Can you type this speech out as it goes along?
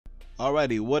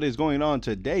Alrighty, what is going on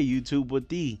today, YouTube, with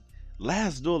the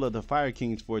last duel of the Fire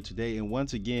Kings for today? And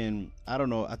once again, I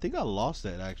don't know, I think I lost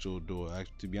that actual duel.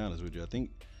 Actually, to be honest with you, I think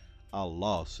I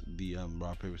lost the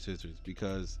rock paper scissors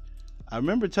because I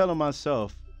remember telling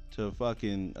myself to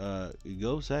fucking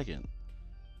go second.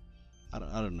 I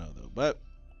don't know though, but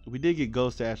we did get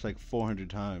Ghost Ash like 400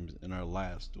 times in our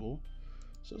last duel.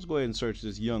 So let's go ahead and search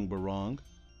this young Barong,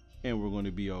 and we're going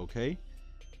to be okay.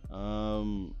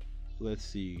 Let's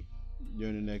see. You're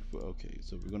in the neck for okay,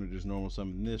 so we're gonna just normal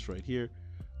summon this right here.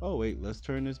 Oh wait, let's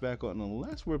turn this back on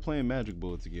unless we're playing magic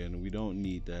bullets again, and we don't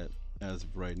need that as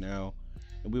of right now.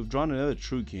 And we've drawn another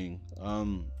True King.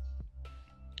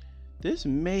 This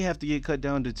may have to get cut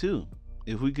down to 2.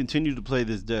 If we continue to play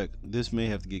this deck, this may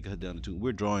have to get cut down to 2.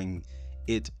 We're drawing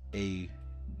it a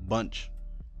bunch,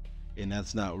 and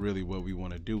that's not really what we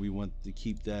want to do. We want to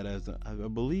keep that as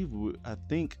I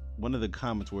think one of the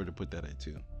comments were to put that at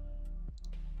 2.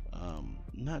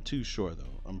 Not too sure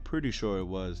though. I'm pretty sure it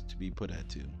was to be put at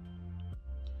 2.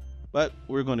 But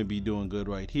we're going to be doing good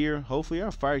right here. Hopefully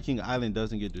our Fire King Island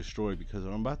doesn't get destroyed because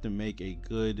I'm about to make a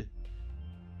good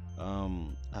I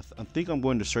think I'm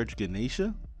going to search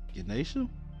Ganesha.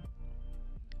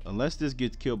 Unless this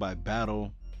gets killed by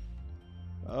battle.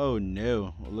 Oh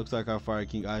no, it looks like our Fire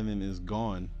King Island is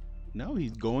gone. No,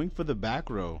 he's going for the back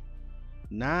row.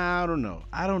 Nah, I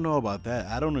don't know about that.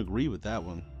 I don't agree with that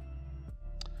one.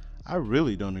 I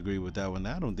really don't agree with that one.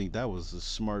 I don't think that was a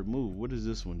smart move. What does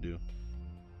this one do?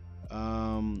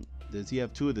 Does he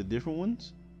have 2 of the different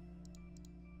ones?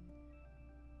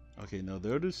 Okay, no,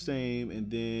 they're the same.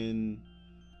 And then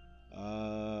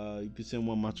you can send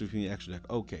one monster from the extra deck.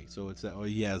 Okay, so it's that. Oh,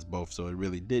 he has both, so it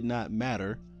really did not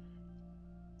matter.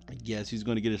 I guess he's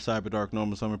going to get a Cyberdark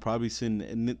normal summon. Probably send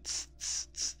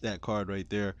that card right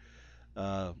there.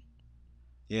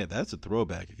 Yeah, that's a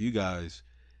throwback. If you guys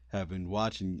have been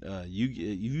watching if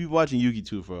you've been watching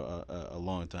YuGiOh for a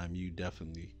long time, you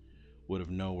definitely would have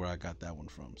known where I got that one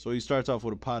from. So he starts off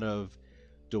with a pot of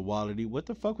Duality. What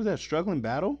the fuck was that? Struggling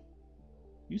Battle?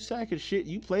 You sack of shit.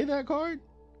 You play that card?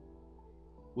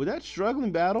 Was that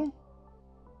Struggling Battle?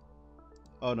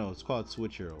 Oh no, it's called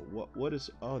Switch Hero. What is?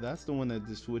 Oh, that's the one that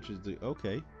just switches the.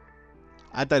 Okay,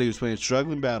 I thought he was playing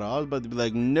Struggling Battle. I was about to be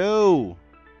like, no.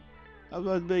 I was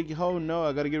about to be like, oh no,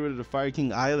 I got to get rid of the Fire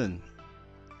King Island.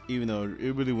 Even though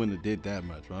it really wouldn't have did that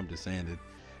much, but I'm just saying it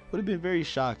would have been very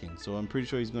shocking. So I'm pretty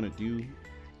sure he's gonna do. Yeah,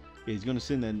 he's gonna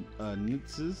send that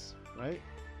Nitzes, right?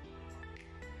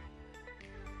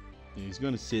 Yeah, he's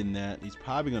gonna send that. He's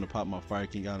probably gonna pop my Fire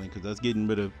King Island because that's getting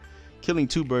rid of killing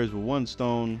 2 birds with 1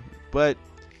 stone. But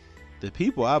the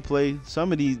people I play,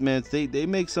 some of these man, they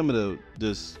make some of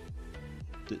the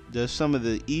some of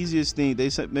the easiest things.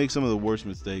 They make some of the worst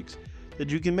mistakes that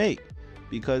you can make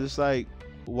because it's like.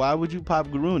 Why would you pop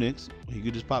Garunix? You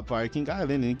could just pop Fire King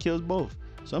Island and it kills both.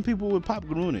 Some people would pop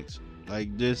Garunix,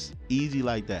 like just easy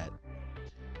like that.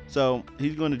 So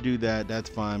he's going to do that.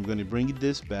 That's fine. I'm going to bring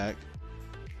this back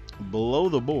below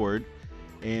the board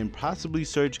and possibly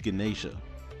search Ganesha.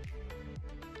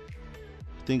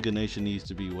 I think Ganesha needs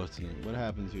to be what's in it. What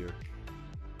happens here?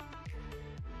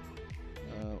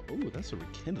 Oh, that's a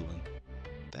rekindling.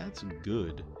 That's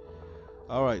good.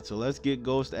 All right, so let's get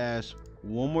Ghost Ash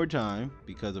one more time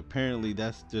because apparently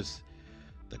that's just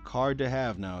the card to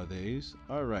have nowadays.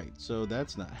 All right, so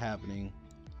that's not happening,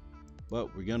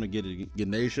 but we're gonna get a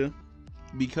Ganesha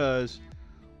because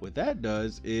what that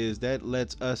does is that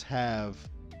lets us have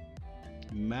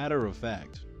matter of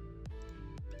fact.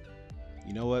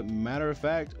 You know what? Matter of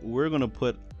fact, we're gonna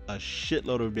put a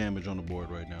shitload of damage on the board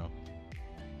right now.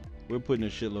 We're putting a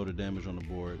shitload of damage on the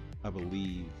board, I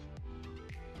believe.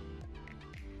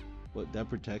 What, that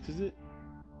protects it?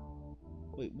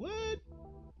 Wait, what?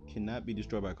 Cannot be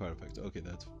destroyed by card effects. Okay,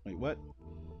 that's wait, what?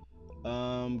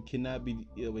 Cannot be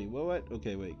wait, what?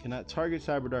 Okay, wait. Cannot target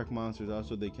Cyberdark monsters.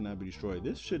 Also, they cannot be destroyed.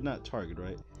 This should not target,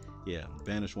 right? Yeah,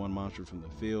 banish 1 monster from the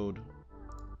field.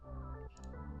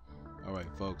 Alright,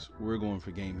 folks, we're going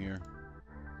for game here.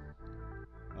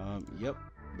 Yep,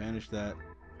 banish that.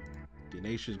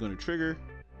 Ganesha is gonna trigger.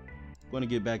 Gonna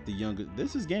get back the younger.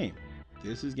 This is game.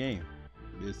 This is game.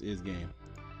 This is game.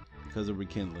 Because of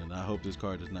rekindling. I hope this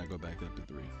card does not go back up to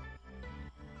 3.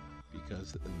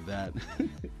 Because that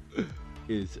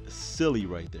is silly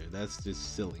right there. That's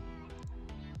just silly.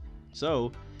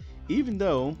 So, even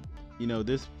though, you know,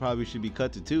 this probably should be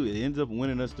cut to 2, it ends up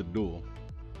winning us the duel.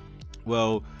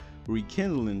 Well,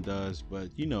 rekindling does, but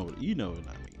you know what I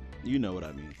mean. You know what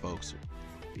I mean, folks.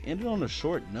 We ended on a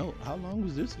short note. How long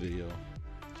was this video?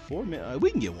 4 minutes.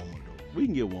 We can get one more duel. We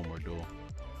can get one more duel.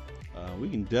 We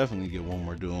can definitely get one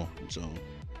more duel. So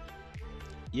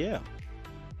yeah,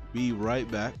 be right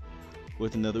back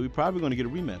with another. We're probably going to get a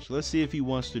rematch. Let's see if he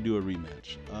wants to do a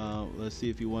rematch. Let's see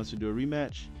if he wants to do a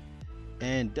rematch.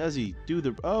 And does he do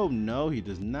the... Oh, no, he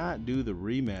does not do the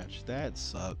rematch. That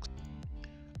sucks.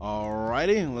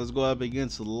 Alrighty, let's go up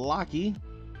against Locky.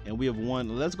 And we have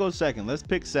won. Let's go second. Let's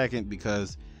pick second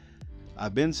because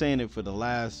I've been saying it for the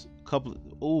last couple.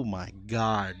 Oh, my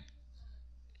God.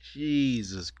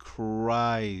 Jesus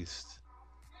Christ.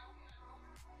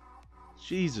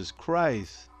 Jesus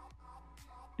Christ.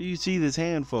 Do you see this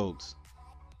hand, folks?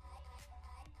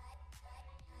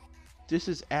 This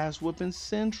is ass whooping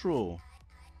central.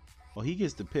 Well, he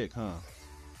gets to pick, huh?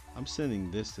 I'm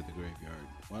sending this to the graveyard.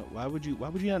 Why would you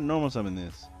not normal summon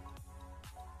this?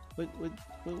 What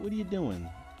are you doing?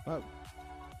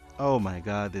 Oh my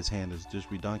God, this hand is just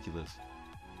redonkulous.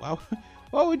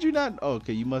 Why would you not? Oh,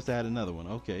 okay, you must have had another one.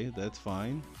 Okay, that's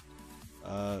fine.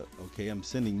 Okay, I'm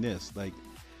sending this. Like,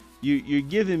 you're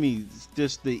giving me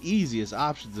just the easiest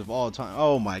options of all time.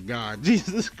 Oh my God,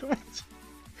 Jesus Christ.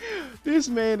 This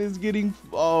man is getting...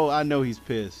 Oh, I know he's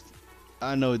pissed.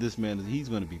 I know this man is... He's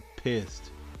going to be pissed.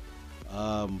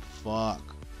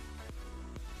 Fuck.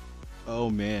 Oh,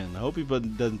 man. I hope he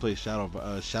doesn't play Shadow...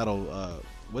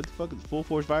 what the fuck is Full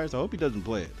Force Virus? I hope he doesn't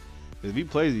play it. If he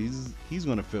plays it, he's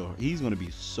going to feel... He's going to be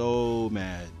so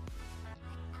mad.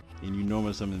 And you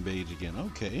normally summon Beige again.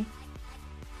 Okay.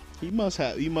 He must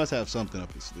have something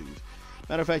up his sleeve.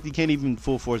 Matter of fact, he can't even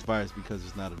Full Force Virus because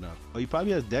it's not enough. Oh, he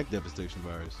probably has Deck Devastation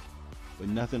Virus. But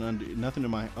nothing in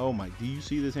my... Oh my... Do you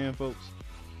see this hand, folks?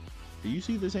 Do you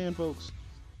see this hand, folks?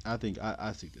 I think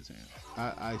I see this hand.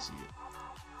 I see it.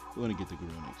 We're gonna get the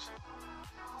Garunix.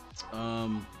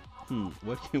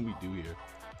 What can we do here?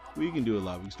 We can do a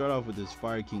lot. We can start off with this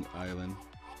Fire King Island.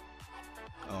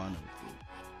 Oh, I know what to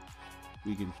do.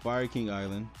 We can Fire King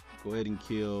Island. Go ahead and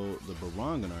kill the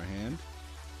Barong in our hand.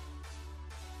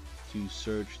 To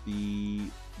search the...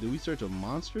 Did we search a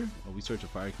monster? Oh, we search a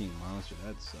Fire King monster.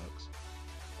 That sucks.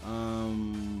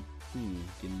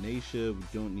 Ganesha, we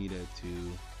don't need that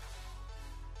too.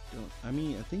 I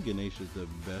mean, I think Ganesha is the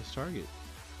best target.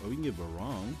 Or we can get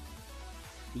Barong.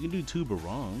 We can do 2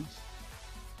 Barongs.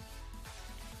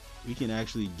 We can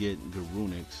actually get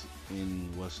Garunix in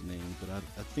what's the name, but I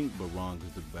think Barong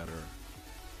is the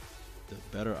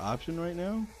better option right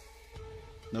now.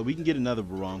 No, we can get another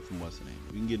Barong from what's the name.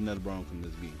 We can get another Barong from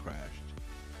this being crashed.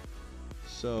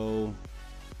 So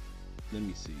let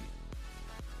me see.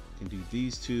 I can do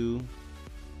these 2.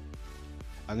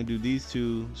 I can do these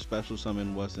 2, special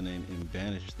summon what's the name, and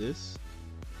banish this.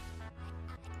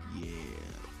 Yeah.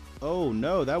 Oh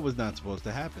no, that was not supposed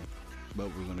to happen, but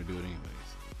we're gonna do it anyways.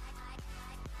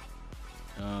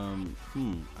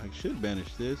 I should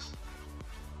banish this.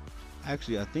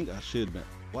 Actually, I think I should.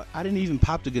 What? I didn't even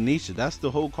pop the Ganesha. That's the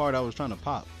whole card I was trying to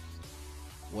pop.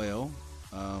 Well,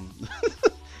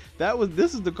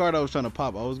 this is the card I was trying to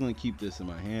pop. I was gonna keep this in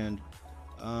my hand.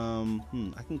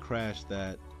 I can crash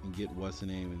that and get what's the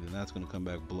name, and then that's gonna come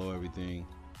back, blow everything.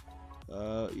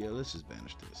 Yeah, let's just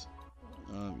banish this.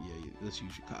 Yeah, let's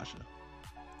use Yukasha.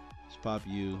 Let's pop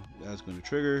you. That's gonna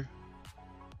trigger.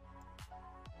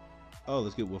 Oh,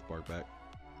 let's get Wolfbark back.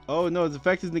 Oh no, its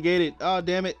effect is negated. Oh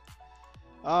damn it.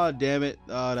 Oh damn it.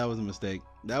 Oh, that was a mistake.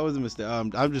 That was a mistake.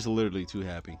 I'm just literally too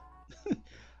happy.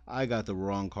 I got the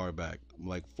wrong card back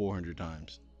like 400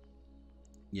 times.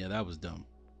 Yeah, that was dumb.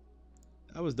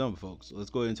 That was dumb, folks.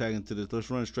 Let's go ahead and tag into this. Let's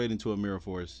run straight into a Mirror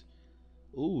Force.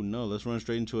 Ooh, no, let's run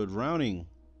straight into a Drowning.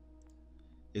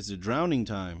 It's a Drowning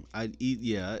time. I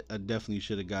definitely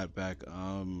should have got back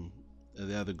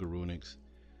the other Garunix.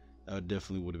 That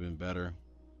definitely would have been better.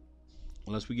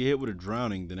 Unless we get hit with a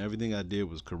Drowning, then everything I did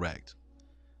was correct.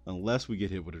 Unless we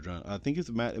get hit with a Drowning. I think it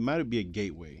might be a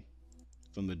Gateway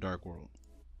from the Dark World.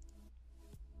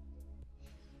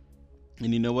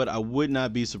 And you know what? I would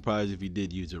not be surprised if he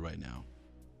did use it right now.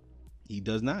 He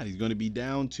does not. He's going to be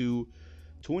down to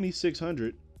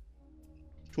 2,600,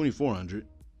 2,400.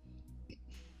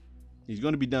 He's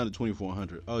going to be down to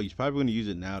 2,400. Oh, he's probably going to use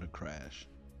it now to crash,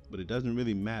 but it doesn't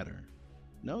really matter.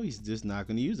 No, he's just not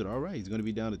going to use it. All right, he's going to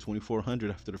be down to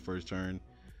 2,400 after the first turn.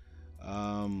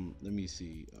 Let me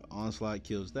see. Onslaught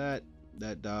kills that.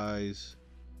 That dies.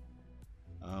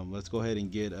 Let's go ahead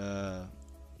and get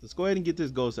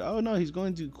this ghost. Oh no, he's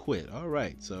going to quit. All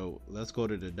right, so let's go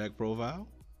to the deck profile.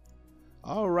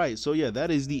 All right, so yeah,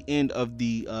 that is the end of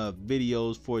the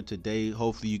videos for today.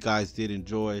 Hopefully you guys did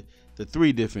enjoy the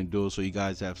 3 different duels, so you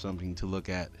guys have something to look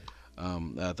at.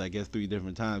 I guess 3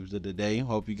 different times of the day.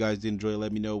 Hope you guys did enjoy.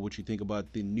 Let me know what you think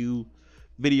about the new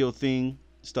video thing,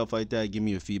 stuff like that. Give me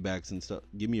your feedbacks and stuff.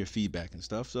 Give me your feedback and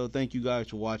stuff. So thank you guys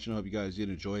for watching. I hope you guys did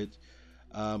enjoy it.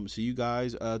 See you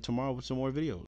guys tomorrow with some more videos.